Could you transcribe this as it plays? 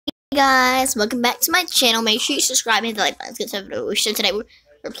Hey guys, welcome back to my channel. Make sure you subscribe and hit the like button. Let's get started. So today we're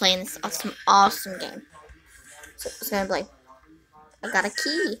playing this awesome game. So it's gonna be like, I got a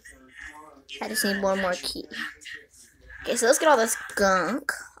key. I just need one more key. Okay, so let's get all this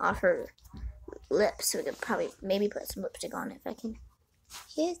gunk off her lips. So we could probably maybe put some lipstick on it if I can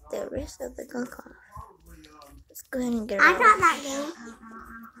get the rest of the gunk off. Let's go ahead and get it I all. got that game.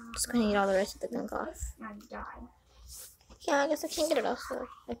 Just gonna get all the rest of the gunk off. Yeah, I guess I can't get it off, so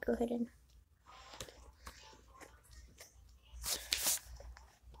I go ahead and.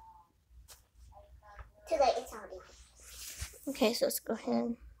 Too late, it's already. Okay, so let's go ahead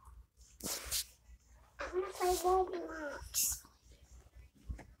and. I want to play Roblox.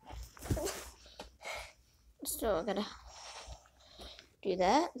 So I gotta do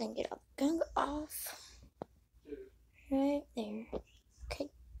that, then get a gunk off. Right there.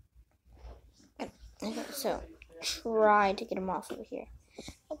 Okay. Okay, so try to get them off over here.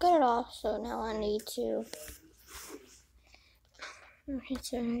 I got it off, so now I need to. Okay,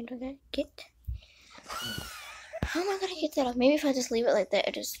 so I gotta get. How am I gonna get that off? Maybe if I just leave it like that,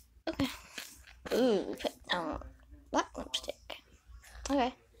 it just. Okay. Ooh, put black lipstick.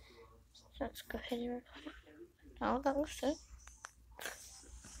 Okay. So let's go ahead and. Oh, that looks good.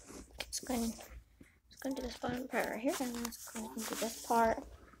 Let's go ahead and. Let's go and do this bottom part right here, and let's go ahead and do this part.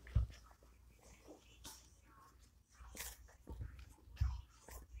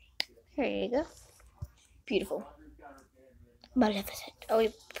 There you go. Beautiful. Maleficent. Oh,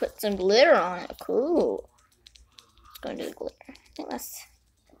 we put some glitter on it. Cool. Let's go and do the glitter. I think that's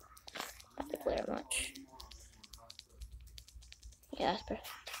not the glitter much. Yeah, that's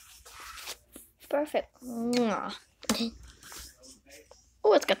perfect. Perfect. Mwah.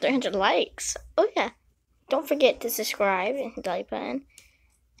 Oh, it's got 300 likes. Oh, yeah. Don't forget to subscribe and hit the like button.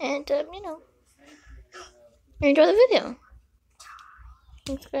 And, enjoy the video.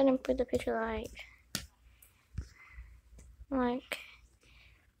 Let's go ahead and put the picture like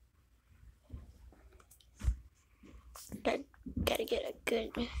gotta get a good.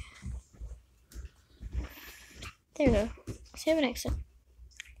 There we go. Save and exit.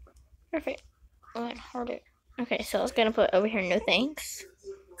 Perfect. Oh, it harder. Okay, so I was gonna put over here no thanks.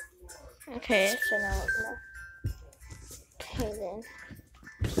 Okay, so now okay then.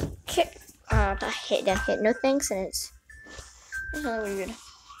 Okay. I hit no thanks, and it's really weird.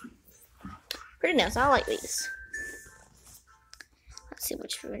 Pretty nice. I like these. Let's see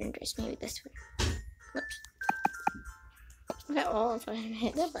which would interest. Maybe this one. Oops. Okay, well, if I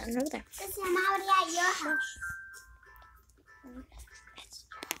hit that button over there. Because I'm already at your house.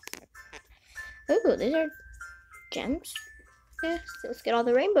 Ooh, these are gems. Yes, let's get all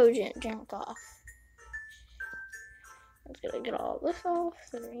the rainbow junk off. Let's get all this off.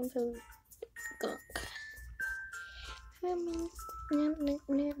 The rainbow gunk.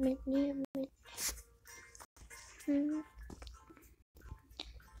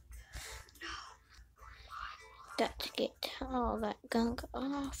 Got to get all that gunk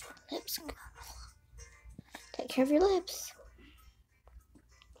off. Lips. Take care of your lips.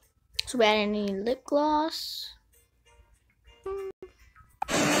 So we added any lip gloss.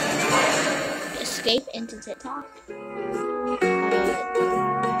 Escape into TikTok.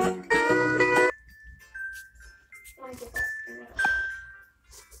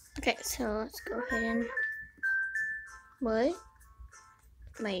 Okay, so let's go ahead and. What?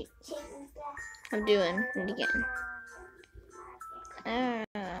 Wait. I'm doing it again. Oh.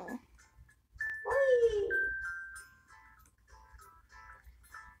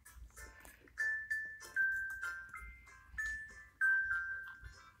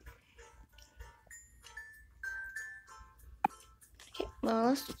 Okay, well,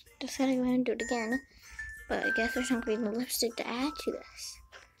 let's decide to go ahead and do it again. But I guess there's some green lipstick to add to this.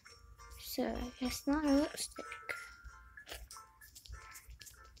 So I guess not a lipstick.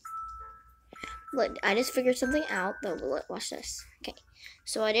 Look, I just figured something out, but look, watch this. Okay,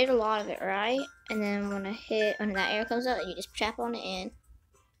 so I did a lot of it, right? And then when that air comes out, you just tap on it and,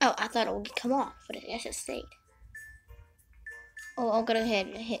 oh, I thought it would come off, but I guess it stayed. Oh, I'll go ahead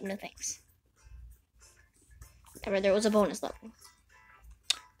and hit no thanks. However, there was a bonus level.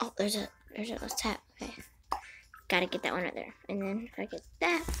 Oh, let's tap, okay. Gotta get that one right there. And then if I get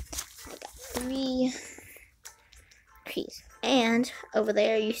that, I got 3 keys. And over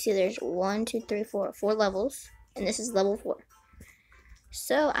there, you see there's 1, 2, 3, 4 levels, and this is level 4.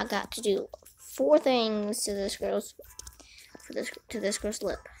 So I got to do 4 things to this girl's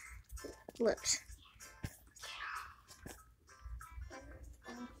lips.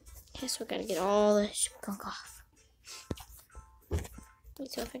 Okay, so we gotta get all this gunk off.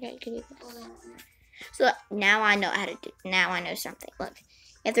 So if I got to do this. So now I know how to do. Now I know something. Look,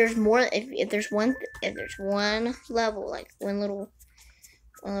 If there's more, if there's one level, like one little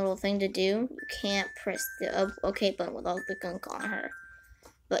thing to do, you can't press the OK button with all the gunk on her.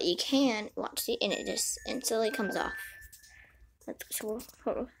 But you can watch it, and it just instantly comes off. So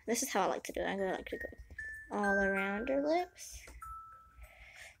this is how I like to do it. I like to go all around her lips,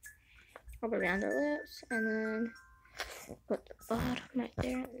 and then put the bottom right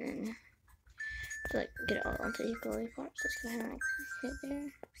there, and then to like get it all onto equally parts. Let's go ahead and like hit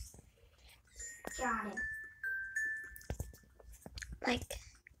there. Got it. Like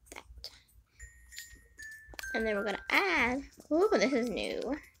that. And then we're gonna add, ooh, this is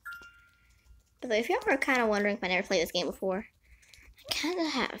new. But if y'all are kind of wondering if I never played this game before, I kind of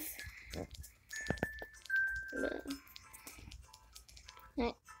have.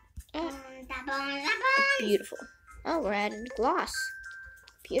 Beautiful. Oh, we're adding gloss.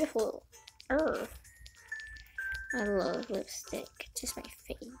 Beautiful. I love lipstick. Just my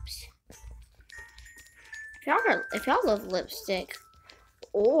faves. If y'all love lipstick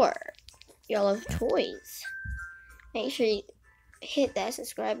or y'all love toys, make sure you hit that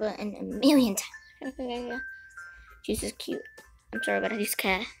subscribe button a million times. Juice is cute. I'm sorry about this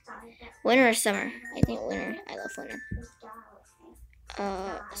cat. Winter or summer? I think winter. I love winter.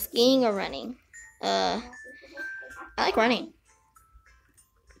 Skiing or running? I like running.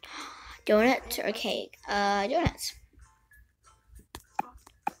 Donuts or cake? Donuts.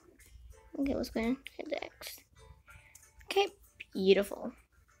 Okay, let's go ahead and hit the X. Okay, beautiful.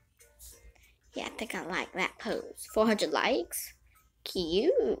 Yeah, I think I like that pose. 400 likes?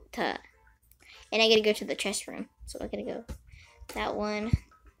 Cute. And I gotta go to the chest room. So I gotta go that one,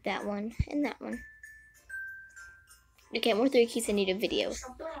 and that one. Okay, more 3 keys. I need a video.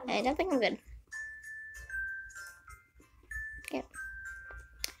 I don't think I'm good. Okay.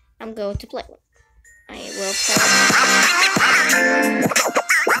 I'm going to play. I will play.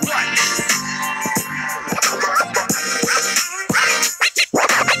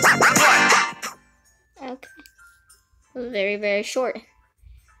 Okay. Very, very short.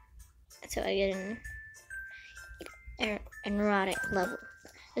 So I get an erotic level.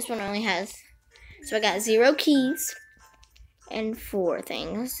 This one only has, so I got 0 keys and 4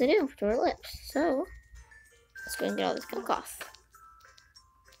 things to do to her lips. So let's go and get all this gunk off.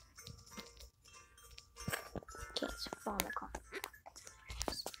 Okay, so fall in the car.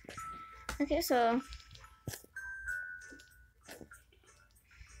 Okay, so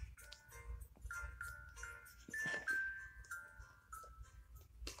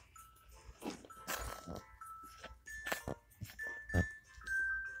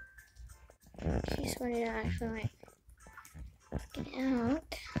I need to actually like get out.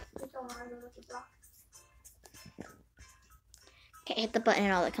 Okay, hit the button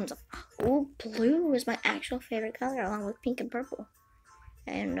and all that comes up. Oh, blue is my actual favorite color, along with pink and purple,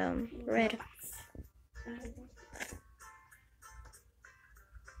 and red.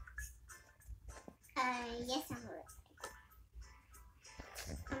 Yes, I'm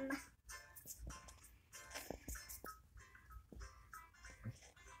ready.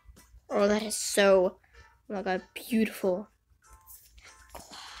 Oh, that is so, oh my god, beautiful.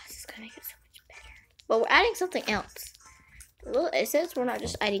 Gloss is gonna make it so much better. But we're adding something else. Well, it says we're not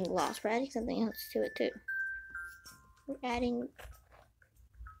just adding gloss, we're adding something else to it too. We're adding,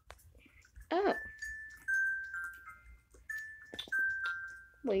 oh.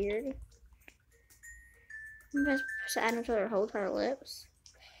 Weird. I'm just add them to her whole entire lips.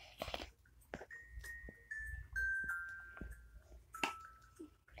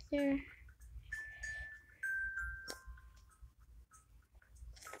 There.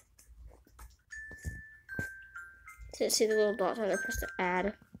 To see the little dots, I gotta press to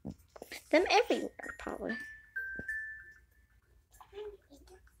add them everywhere, probably.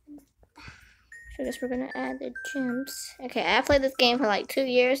 So I guess we're gonna add the gems. Okay, I played this game for like 2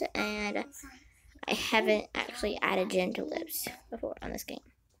 years, and I haven't actually added gem to lips before on this game.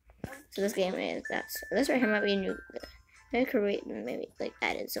 So this game is this right here might be new. Maybe like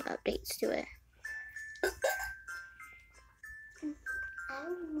added some updates to it.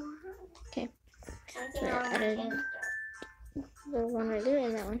 Okay. So I added the one right there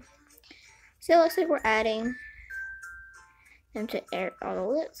and that one. So it looks like we're adding them to all the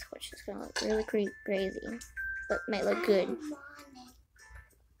lips, which is gonna look really crazy, but might look good.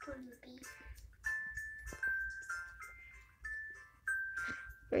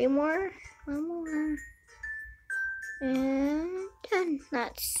 3 more, 1 more. And done.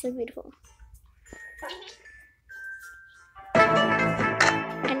 That's so beautiful.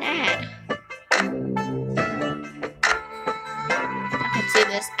 An ad. I can see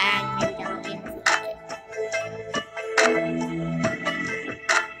this ad maybe down the game.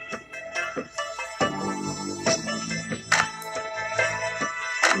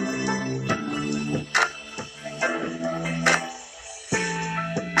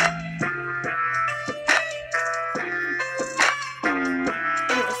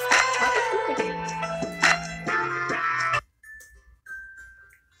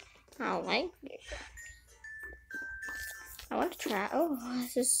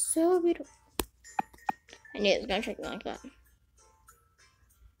 is so beautiful. I knew it was gonna trick me like that.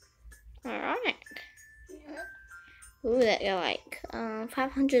 Alright. Ooh, that got like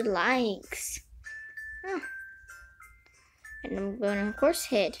 500 likes. Oh. And I'm gonna of course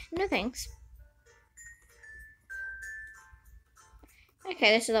hit no thanks.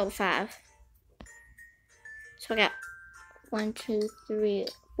 Okay, this is level 5. So I got 1, 2, 3,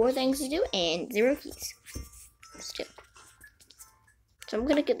 4 things to do and 0 keys. Let's do it. So I'm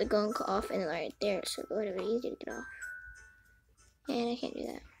gonna get the gunk off and right there, so it'll be really easy to get off. And I can't do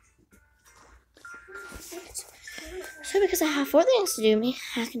that. So because I have 4 things to do,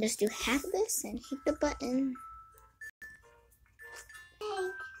 I can just do half of this and hit the button.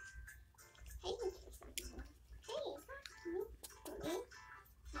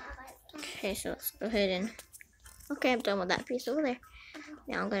 Okay, so let's go ahead and okay, I'm done with that piece over there.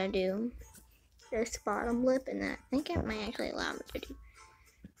 Now I'm gonna do this bottom lip, and that I think it might actually allow me to do.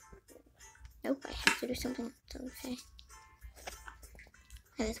 Nope, I have to do something else. Okay.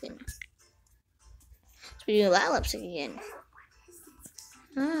 That's good enough. So we do that lipstick again.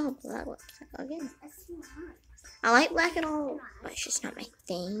 Oh, black lipstick again. I like black and all, but it's just not my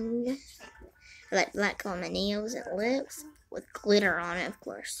thing. I like black on the nails and lips with glitter on it, of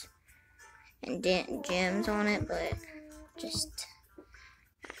course, and gems on it, but just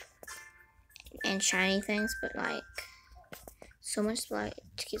and shiny things, but like so much black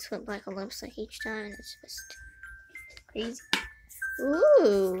to keep putting black on lipstick each time. It's just crazy.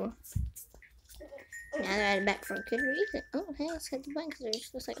 Ooh. Now they're added back for a good reason. Oh, hey, let's hit the button because it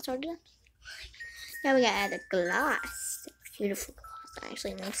looks like it's already done. Now we gotta add the gloss. Beautiful gloss. That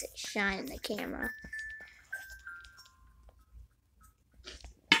actually makes it shine in the camera.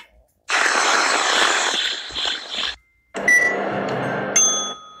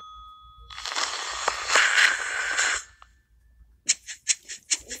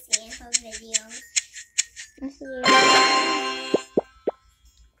 This is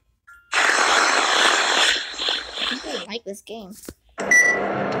I like this game.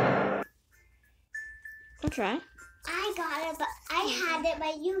 I'll try. I got it, but I had it,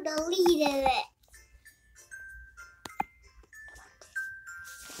 but you deleted it.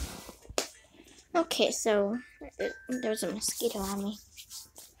 Okay, so there's a mosquito on me.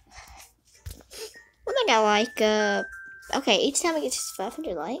 I think I like, okay, each time it gets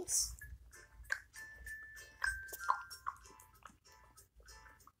 500 likes.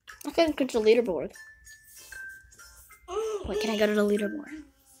 I can go to the leaderboard. Wait, can I go to the leaderboard?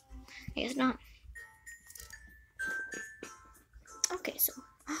 I guess not. Okay, so,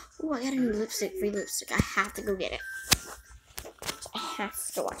 oh, I got a new lipstick, free lipstick. I have to go get it. I have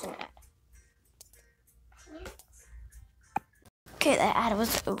to watch an ad. Okay, that ad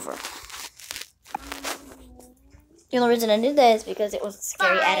was over. The only reason I did that is because it was a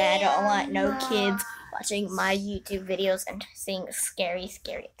scary ad, and I don't want no kids watching my YouTube videos and seeing scary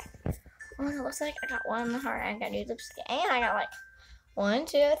ads. Oh, it looks like I got one heart. I got new lipstick, and I got like 1,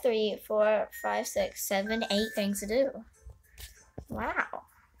 2, 3, 4, 5, 6, 7, 8 things to do. Wow,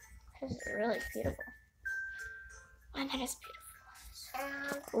 this is really beautiful. Wow, that is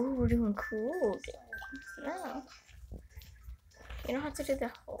beautiful. Oh, we're doing cool. No, you don't have to do the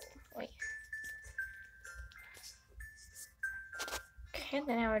whole. Wait. Okay,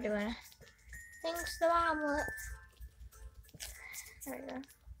 then now we're doing things to the bottom lip. There we go.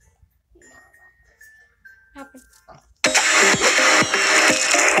 Happen.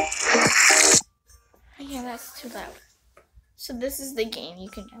 Yeah, that's too loud. So this is the game you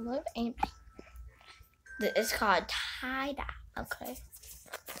can download and it's called Tie-Dye. Okay.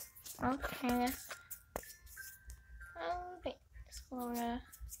 Okay. Okay.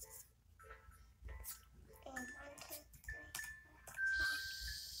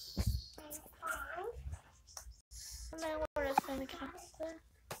 So now we're just gonna cast it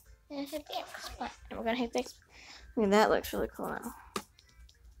and hit the X button. And we're gonna hit the X. I mean, that looks really cool now.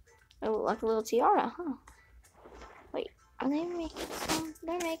 It looks like a little tiara, huh? Wait, are they making some?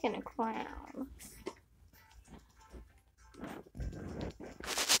 They're making a crown.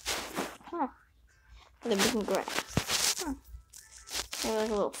 Huh. They're making grass. Huh. They're like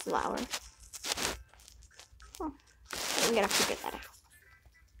a little flower. Huh. We gotta figure that out.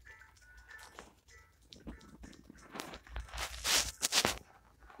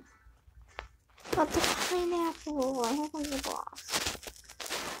 But the pineapple, here comes the boss.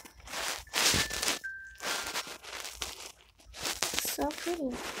 So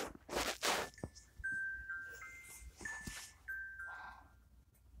pretty.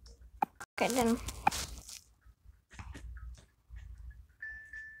 Okay, then.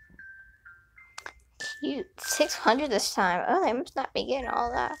 Cute. 600 this time. Oh, they must not be getting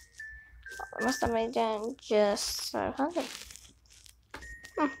all that. They must have made done just 500.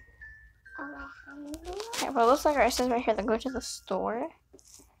 Okay, well, it looks like it says right here that go to the store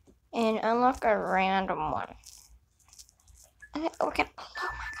and unlock a random one. Okay, look at, oh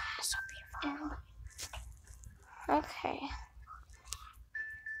my god, it's so beautiful. Okay.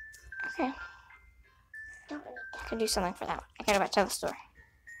 Okay. I can do something for that one. I gotta go back to the store.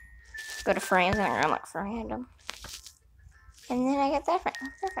 Go to friends and I unlock for random. And then I get that friend.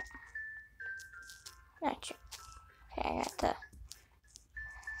 Perfect. Gotcha. Okay, I got the.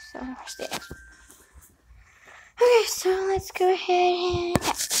 So, where's the X? Okay, so let's go ahead and.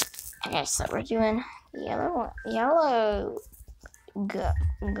 Okay, so we're doing the yellow one. Yellow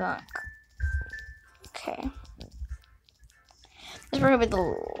gunk. Okay. This is probably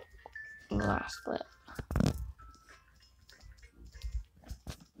the last clip.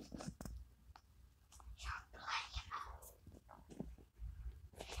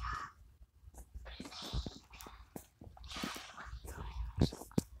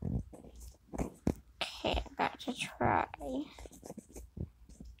 Okay, I got to try.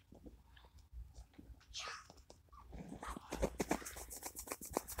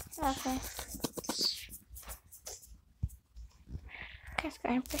 Okay. Let's go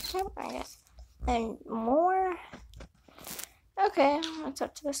ahead and push it, I guess. And more. Okay, let's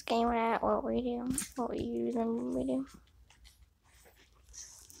up to this game at what we do. What we use and what we do.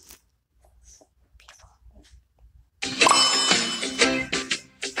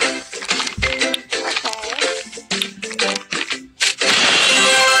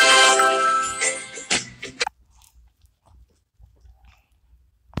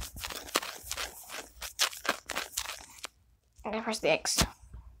 Okay, press the X.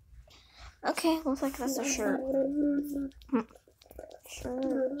 Okay, looks like that's a shirt.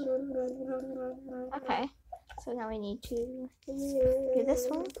 Okay, so now we need to do this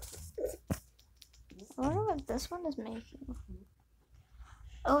one. I wonder what this one is making.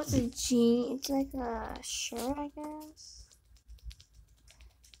 Oh, it's a jean. It's like a shirt, I guess.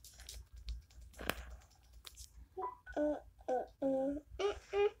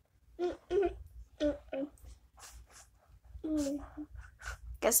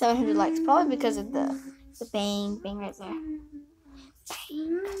 Got 700 likes, probably because of the bang right there.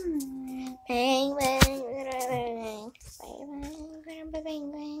 Bang bang bang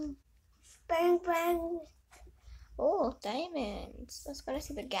bang bang bang bang. Oh, diamonds! Let's go to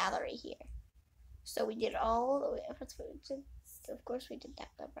see the gallery here. So we did all the way. Of course, we did that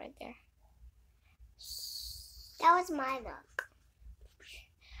clip right there. That was my look.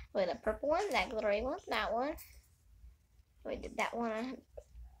 Wait, the purple one, that glittery one, that one. We did that one,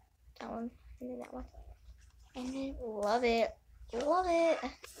 and then that one. And then, love it. Love it.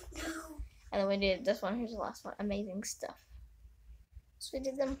 And then we did this one. Here's the last one. Amazing stuff. So we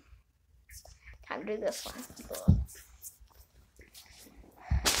did them. Time to do this one.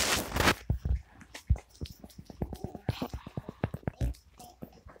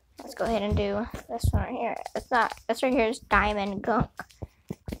 Let's go ahead and do this one right here. This right here is diamond gunk.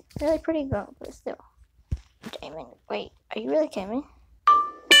 Really pretty gunk, but still. Diamond. Wait, are you really kidding me?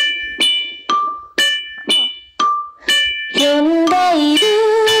 Cool. でいる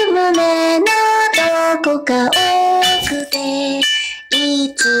胸のどこか奥で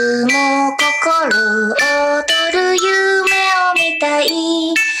いつも心躍る夢を見たい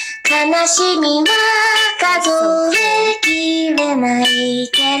悲しみは数えきれない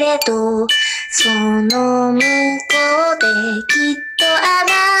けれどその向こうできっとあ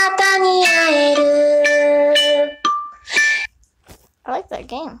なたに会える I like that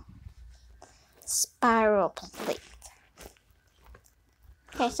game. Spiral plate.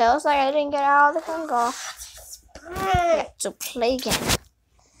 Okay, so it looks like I didn't get all the thing off. Yeah, so play again.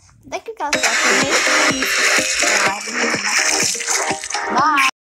 Thank you guys for watching. Bye.